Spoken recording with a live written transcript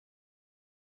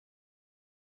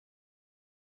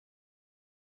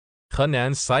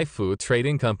Henan Saifu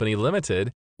Trading Co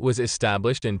Limited was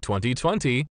established in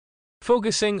 2020,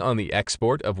 focusing on the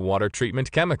export of water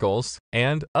treatment chemicals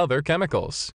and other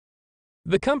chemicals.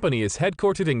 The company is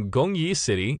headquartered in Gongyi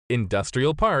City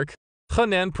Industrial Park,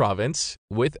 Henan Province,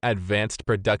 with advanced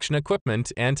production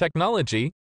equipment and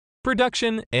technology,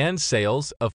 production and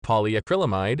sales of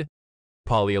polyacrylamide,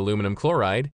 polyaluminum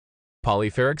chloride,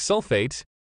 polyferric sulfate,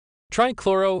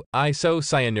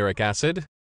 trichloroisocyanuric acid,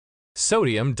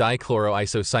 sodium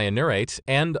dichloroisocyanurate,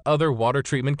 and other water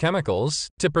treatment chemicals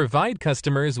to provide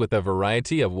customers with a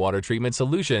variety of water treatment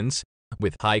solutions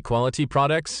with high-quality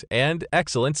products and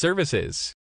excellent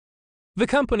services. The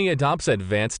company adopts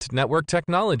advanced network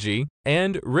technology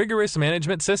and rigorous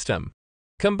management system,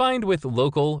 combined with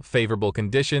local favorable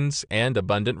conditions and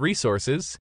abundant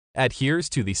resources, adheres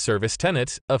to the service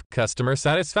tenet of customer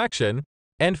satisfaction,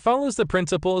 and follows the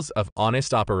principles of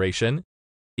honest operation,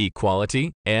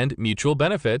 equality and mutual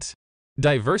benefit,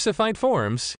 diversified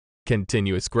forms,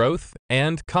 continuous growth,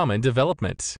 and common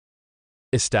development.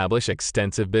 Establish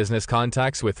extensive business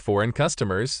contacts with foreign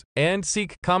customers and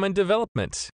seek common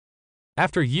development.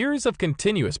 After years of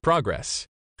continuous progress,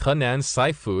 Henan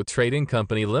Saifu Trading Co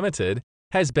Limited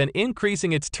has been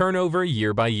increasing its turnover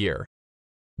year by year.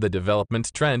 The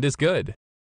development trend is good.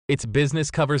 Its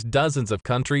business covers dozens of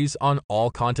countries on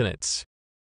all continents.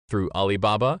 Through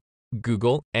Alibaba,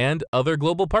 Google, and other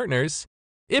global partners,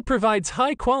 it provides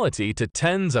high quality to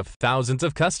tens of thousands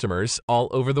of customers all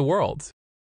over the world.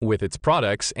 With its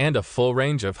products and a full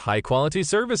range of high-quality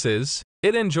services,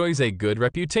 it enjoys a good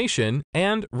reputation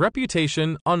and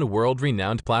reputation on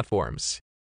world-renowned platforms.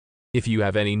 If you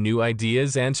have any new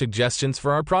ideas and suggestions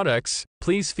for our products,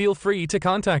 please feel free to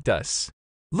contact us.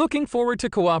 Looking forward to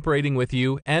cooperating with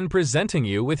you and presenting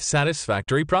you with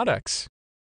satisfactory products.